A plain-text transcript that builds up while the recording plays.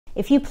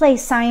If you play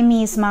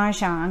Siamese Mah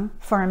Jongg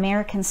for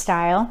American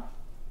style,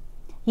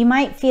 you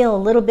might feel a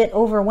little bit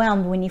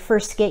overwhelmed when you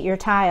first get your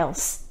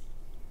tiles.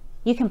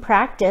 You can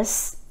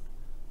practice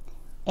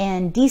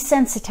and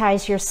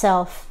desensitize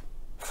yourself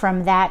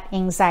from that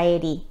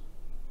anxiety.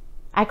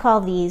 I call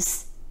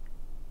these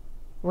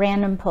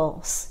random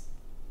pulls.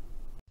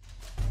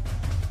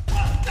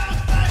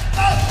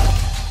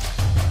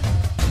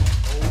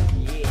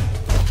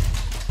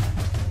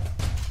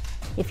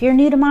 If you're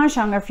new to Mah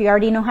Jongg, or if you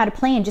already know how to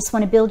play and just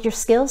want to build your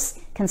skills,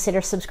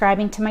 consider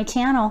subscribing to my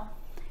channel.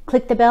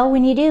 Click the bell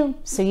when you do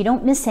so you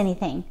don't miss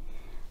anything.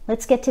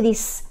 Let's get to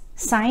these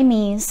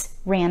Siamese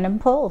random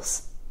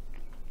pulls.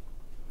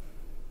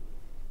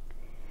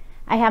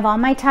 I have all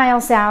my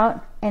tiles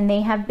out and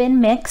they have been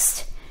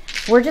mixed.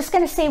 We're just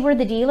going to say we're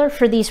the dealer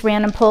for these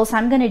random pulls.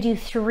 I'm going to do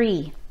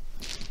 3.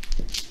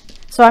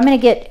 So I'm going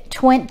to get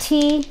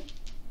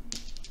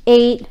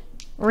 28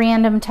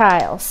 random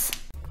tiles.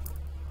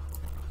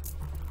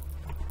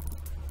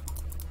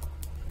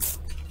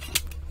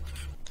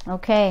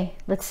 Okay,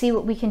 let's see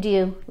what we can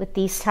do with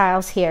these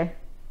tiles here.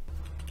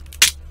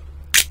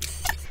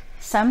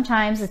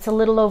 Sometimes it's a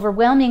little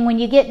overwhelming when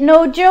you get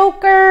no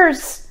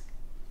jokers,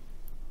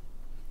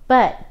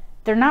 but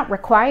they're not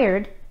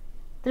required.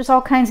 There's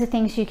all kinds of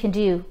things you can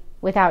do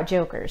without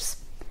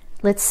jokers.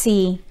 Let's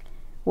see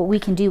what we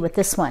can do with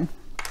this one.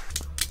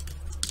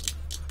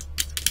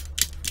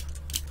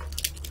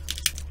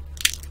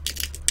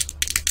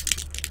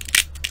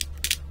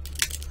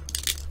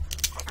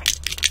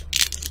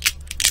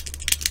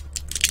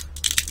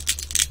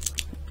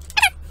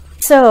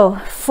 So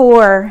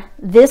for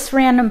this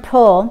random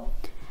pull,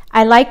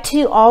 I like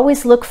to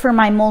always look for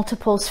my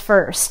multiples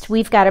first.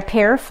 We've got a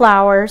pair of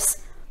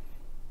flowers,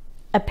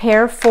 a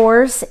pair of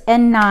 4s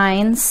and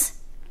 9s.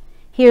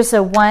 Here's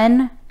a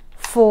 1,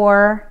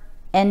 4,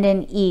 and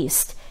an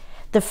east.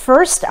 The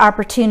first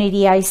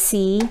opportunity I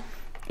see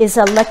is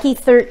a lucky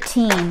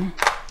 13.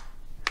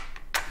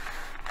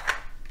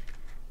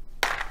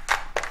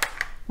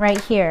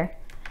 Right here.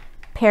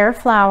 Pair of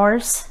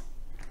flowers,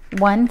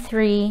 1,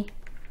 3,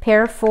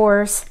 pair of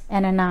 4s,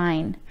 and a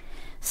 9.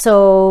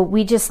 So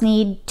we just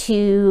need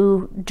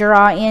to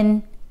draw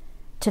in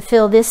to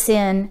fill this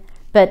in,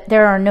 but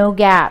there are no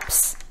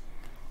gaps.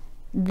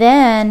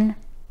 Then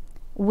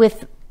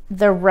with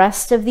the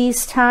rest of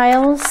these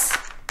tiles,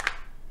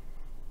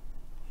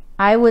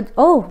 I would,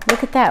 oh,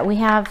 look at that. We've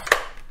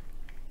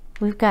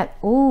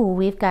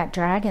got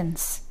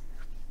dragons.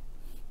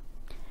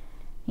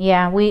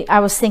 Yeah, I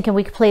was thinking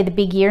we could play the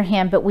big year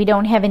hand, but we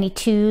don't have any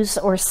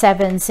 2s or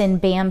 7s in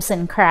bams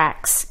and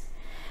cracks.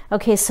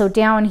 Okay, so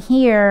down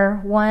here,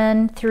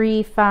 1,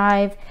 3,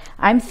 5,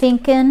 I'm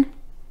thinking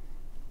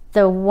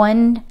the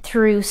 1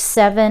 through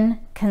 7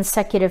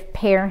 consecutive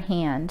pair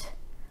hand.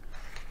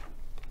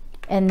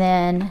 And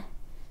then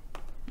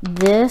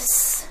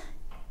this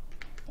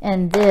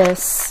and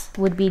this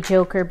would be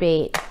joker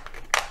bait.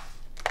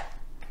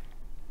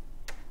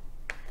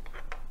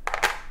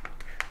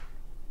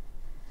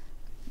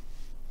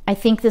 I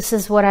think this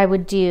is what I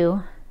would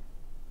do.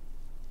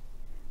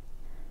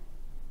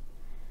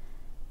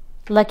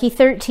 Lucky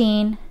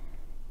 13,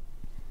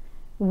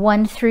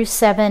 1 through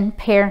 7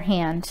 pair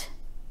hand.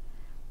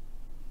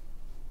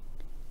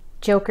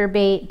 Joker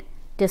bait,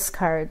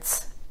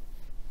 discards.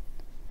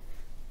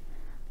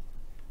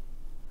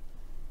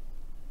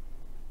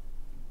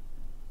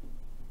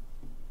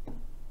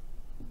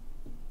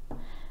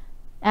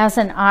 As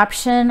an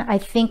option, I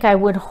think I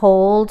would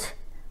hold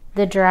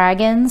the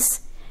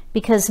dragons,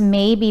 because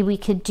maybe we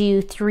could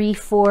do 3,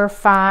 4,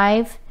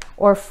 5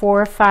 or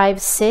 4, 5,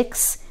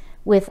 6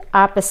 with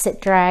opposite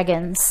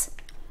dragons,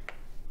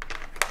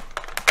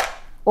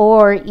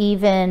 or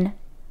even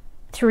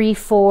 3,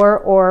 4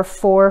 or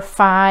 4,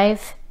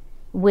 5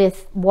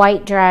 with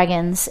white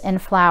dragons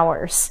and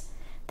flowers.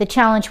 The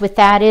challenge with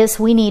that is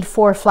we need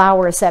 4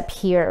 flowers up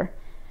here.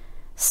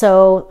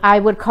 So I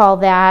would call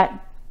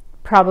that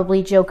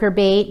probably joker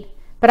bait,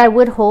 but I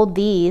would hold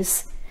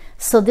these.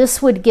 So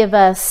this would give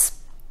us,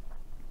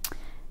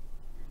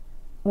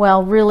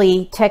 well,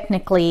 really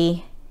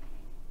technically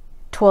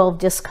 12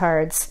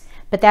 discards,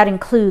 but that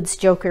includes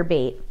joker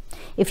bait.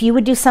 If you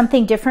would do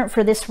something different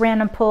for this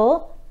random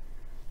pull,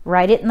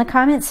 write it in the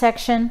comment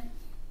section.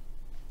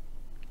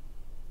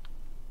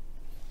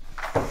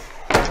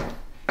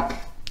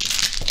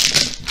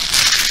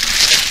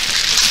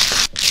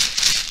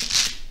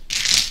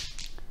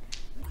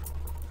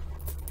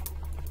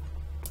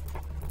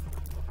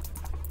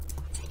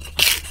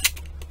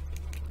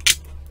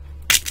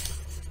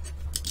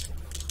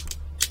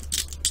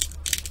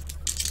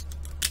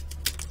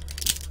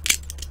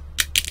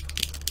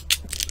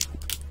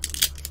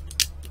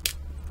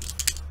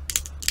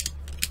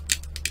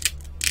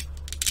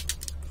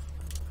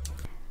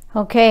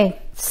 Okay,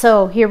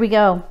 so here we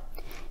go.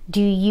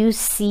 Do you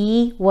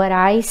see what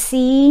I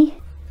see?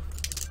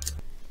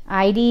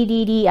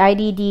 IDDD,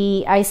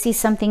 IDD, I see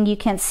something you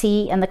can't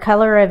see, and the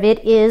color of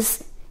it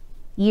is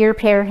year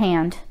pair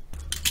hand.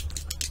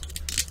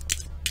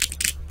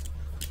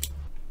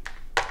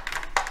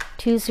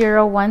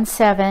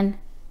 2017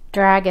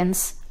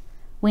 dragons.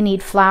 We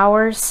need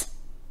flowers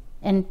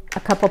and a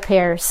couple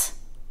pairs.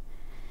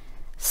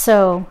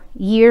 So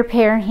year,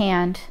 pair,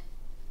 hand.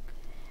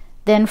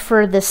 Then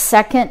for the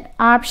second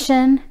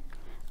option,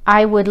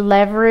 I would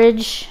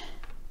leverage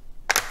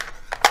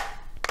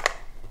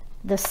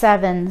the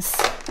sevens.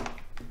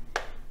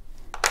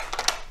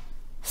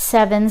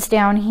 Sevens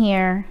down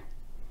here.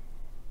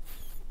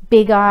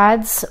 Big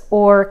odds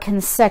or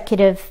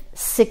consecutive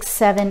 6,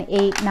 7,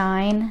 8,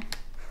 9.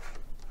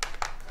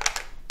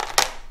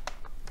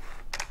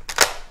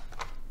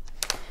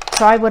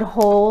 So I would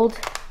hold,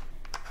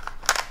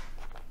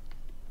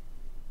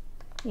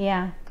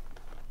 yeah.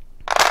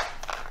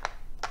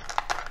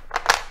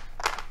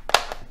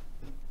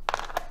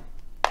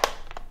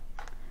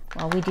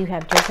 Well, we do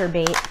have joker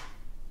bait.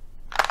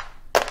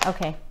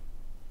 Okay.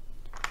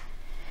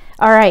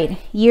 All right,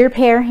 year,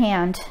 pair,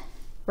 hand,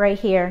 right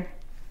here.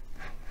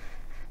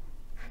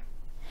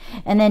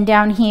 And then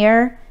down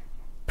here,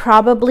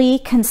 probably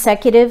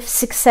consecutive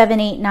 6, 7,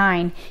 8,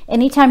 9.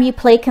 Anytime you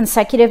play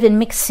consecutive in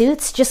mixed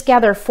suits, just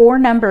gather 4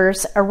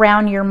 numbers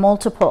around your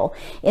multiple.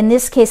 In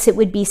this case, it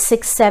would be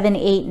 6, 7,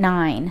 8,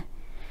 9.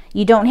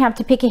 You don't have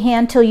to pick a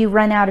hand till you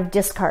run out of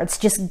discards.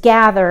 Just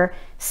gather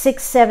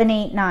 6, 7,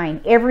 8,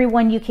 9. Every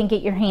one you can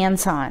get your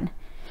hands on.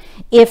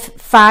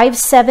 If 5,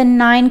 7,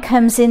 9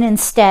 comes in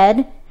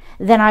instead,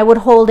 then I would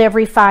hold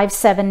every 5,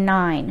 7,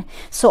 9.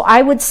 So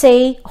I would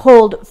say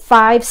hold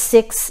 5,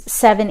 6,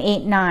 7,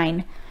 8,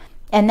 9.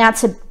 And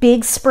that's a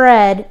big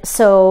spread,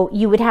 so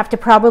you would have to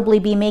probably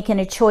be making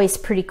a choice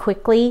pretty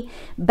quickly.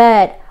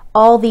 But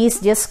all these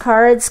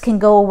discards can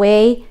go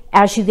away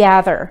as you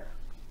gather,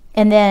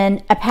 and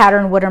then a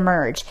pattern would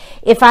emerge.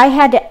 If I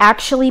had to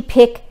actually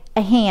pick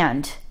a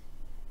hand,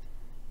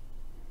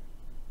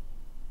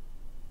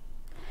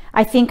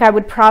 I think I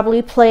would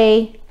probably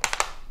play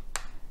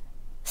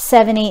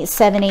 7, 8,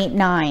 7, 8,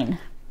 9.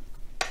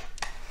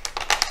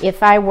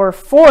 If I were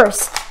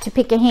forced to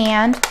pick a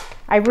hand,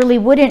 I really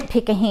wouldn't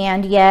pick a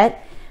hand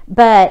yet,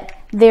 but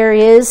there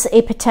is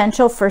a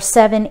potential for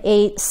 7,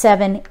 8,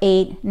 7,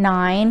 8,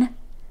 9,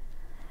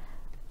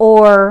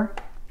 or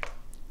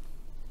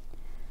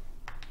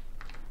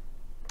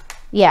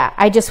yeah,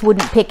 I just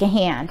wouldn't pick a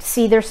hand.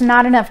 See, there's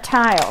not enough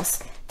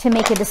tiles to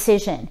make a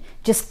decision.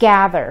 Just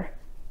gather.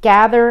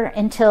 Gather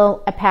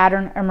until a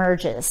pattern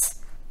emerges.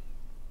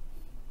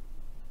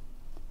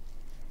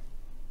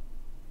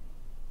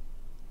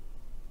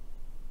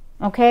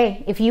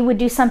 Okay, if you would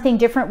do something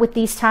different with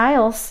these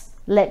tiles,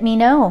 let me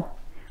know.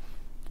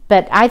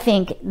 But I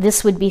think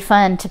this would be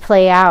fun to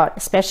play out,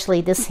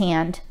 especially this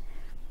hand.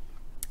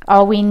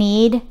 All we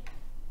need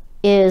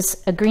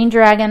is a green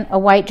dragon, a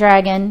white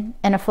dragon,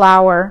 and a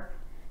flower,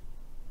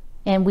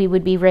 and we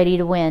would be ready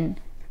to win.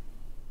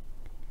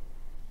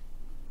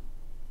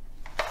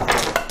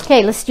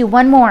 Okay, let's do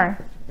one more.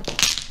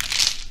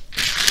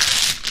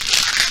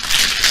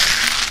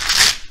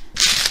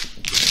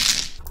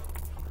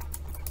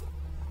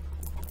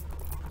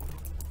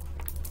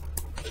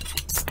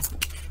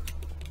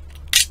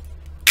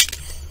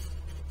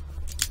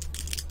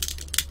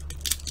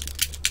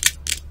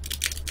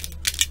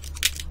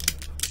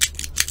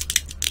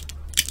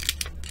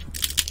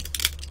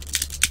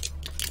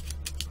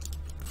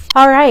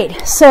 All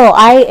right, so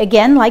I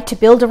again like to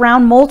build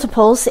around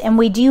multiples, and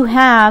we do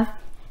have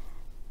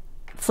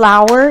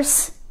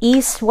flowers,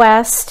 east,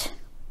 west,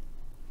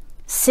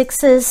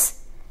 6s,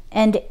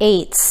 and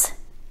 8s.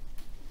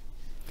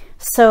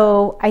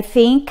 So I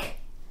think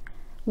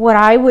what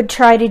I would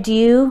try to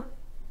do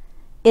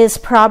is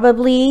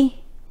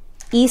probably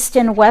east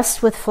and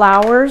west with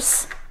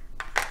flowers.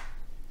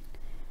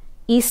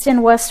 East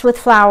and west with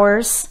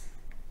flowers.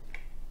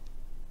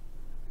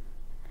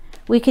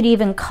 We could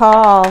even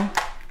call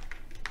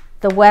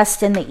the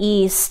west and the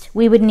east.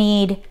 We would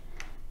need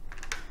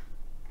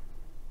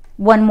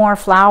one more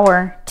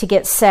flower to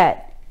get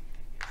set,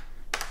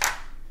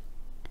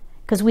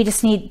 because we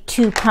just need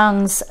 2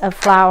 tongues of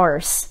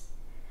flowers.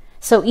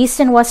 So east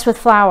and west with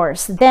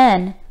flowers.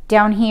 Then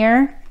down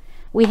here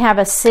we have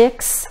a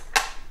 6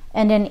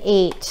 and an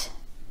 8.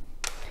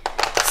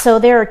 So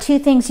there are 2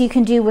 things you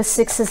can do with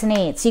 6s and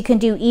 8s. You can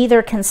do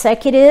either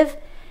consecutive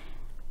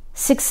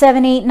 6,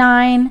 7, 8,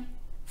 9,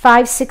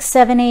 5, 6,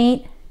 7,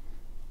 8,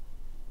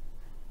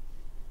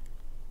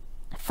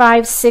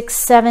 5, 6,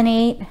 7,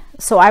 8.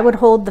 So I would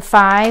hold the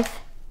 5.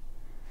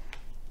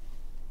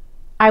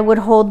 I would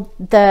hold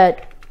the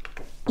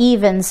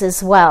evens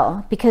as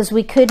well, because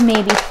we could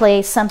maybe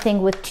play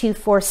something with 2,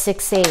 4,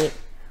 6, 8.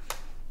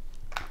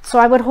 So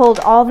I would hold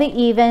all the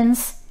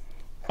evens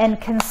and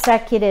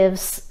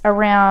consecutives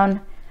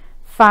around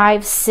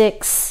 5,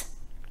 6,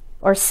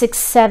 or 6,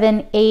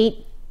 7,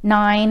 8,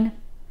 9,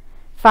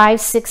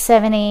 5, 6,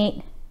 7,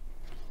 8.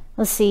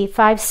 Let's see,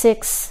 5,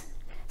 6,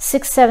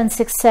 6, 7,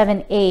 6,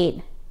 7,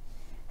 8.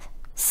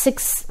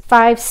 6,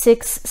 5,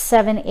 6,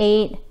 7,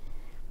 8.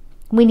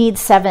 We need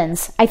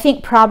 7s. I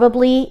think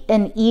probably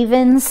an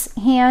evens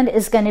hand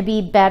is going to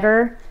be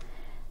better.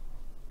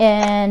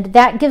 And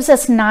that gives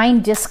us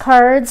 9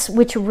 discards,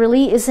 which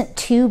really isn't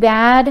too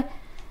bad.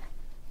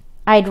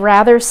 I'd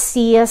rather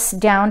see us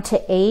down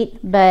to 8,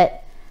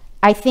 but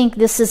I think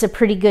this is a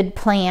pretty good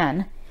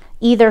plan.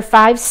 Either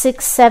 5,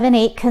 6, 7,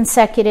 8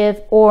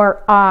 consecutive,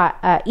 or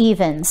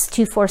evens,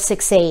 2, 4,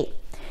 6, 8.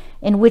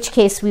 In which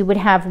case we would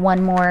have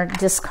one more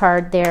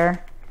discard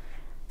there.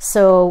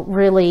 So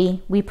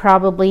really, we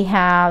probably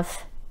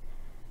have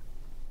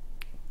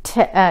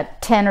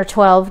 10 or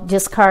 12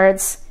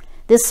 discards.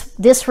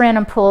 This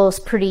random pull is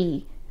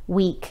pretty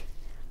weak.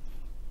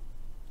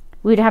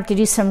 We'd have to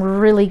do some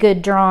really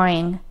good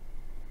drawing.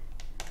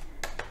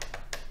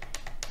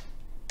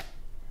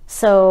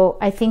 So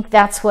I think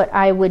that's what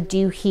I would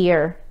do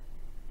here.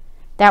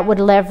 That would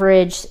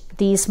leverage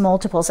these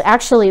multiples.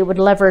 Actually, it would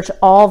leverage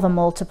all the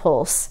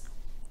multiples.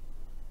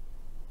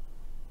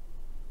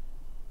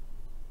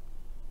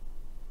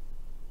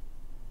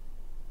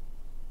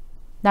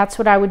 That's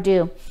what I would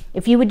do.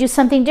 If you would do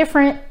something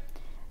different,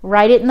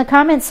 write it in the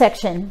comment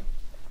section.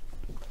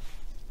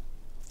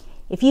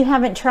 If you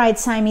haven't tried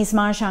Siamese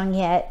Mah Jongg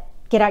yet,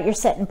 get out your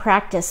set and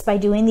practice by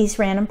doing these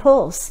random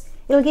pulls.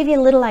 It'll give you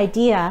a little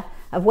idea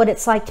of what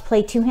it's like to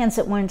play 2 hands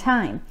at one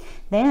time.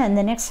 Then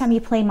the next time you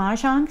play Mah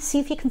Jongg, see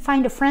if you can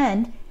find a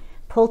friend,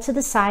 pull to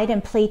the side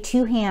and play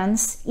 2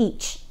 hands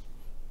each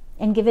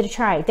and give it a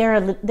try.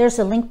 There's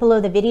a link below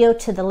the video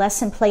to the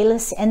lesson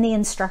playlist and the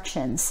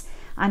instructions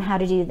on how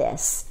to do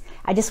this.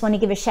 I just want to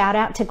give a shout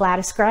out to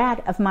Gladys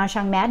Grad of Mah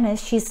Jongg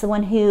Madness. She's the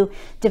one who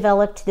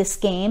developed this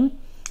game.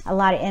 A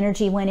lot of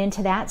energy went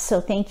into that.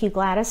 So thank you,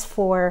 Gladys,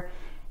 for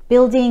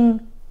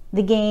building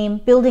the game,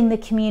 building the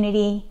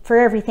community, for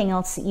everything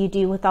else that you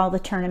do with all the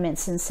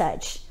tournaments and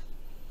such.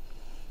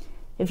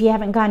 If you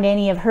haven't gone to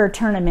any of her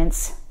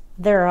tournaments,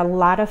 they're a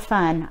lot of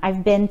fun.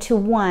 I've been to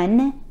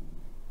one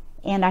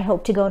and I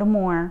hope to go to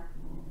more.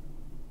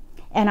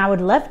 And I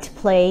would love to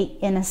play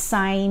in a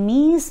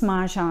Siamese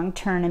Mah Jongg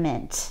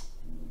tournament.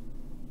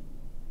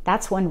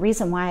 That's one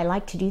reason why I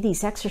like to do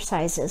these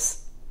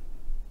exercises.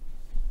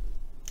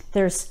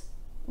 There's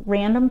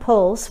random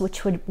pulls,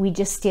 which we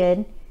just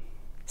did,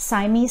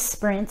 Siamese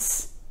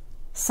sprints,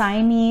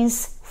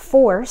 Siamese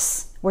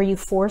force, where you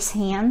force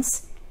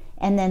hands,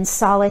 and then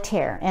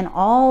solitaire. And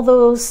all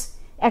those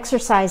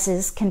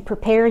exercises can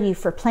prepare you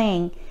for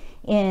playing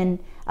in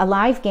a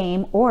live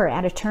game or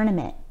at a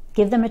tournament.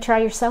 Give them a try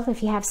yourself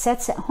if you have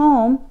sets at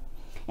home.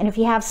 And if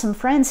you have some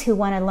friends who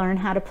want to learn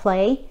how to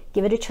play,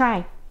 give it a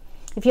try.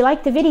 If you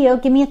liked the video,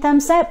 give me a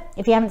thumbs up.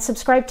 If you haven't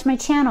subscribed to my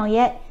channel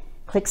yet,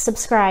 click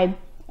subscribe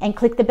and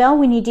click the bell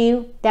when you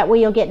do. That way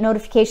you'll get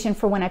notification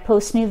for when I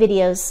post new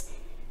videos.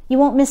 You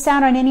won't miss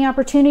out on any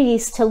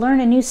opportunities to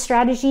learn a new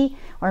strategy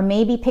or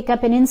maybe pick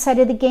up an insight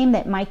of the game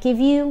that might give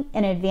you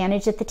an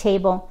advantage at the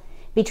table.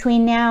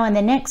 Between now and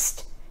the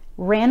next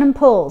random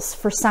pulls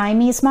for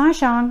Siamese Mah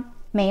Jongg,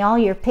 may all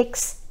your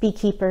picks be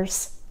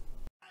keepers.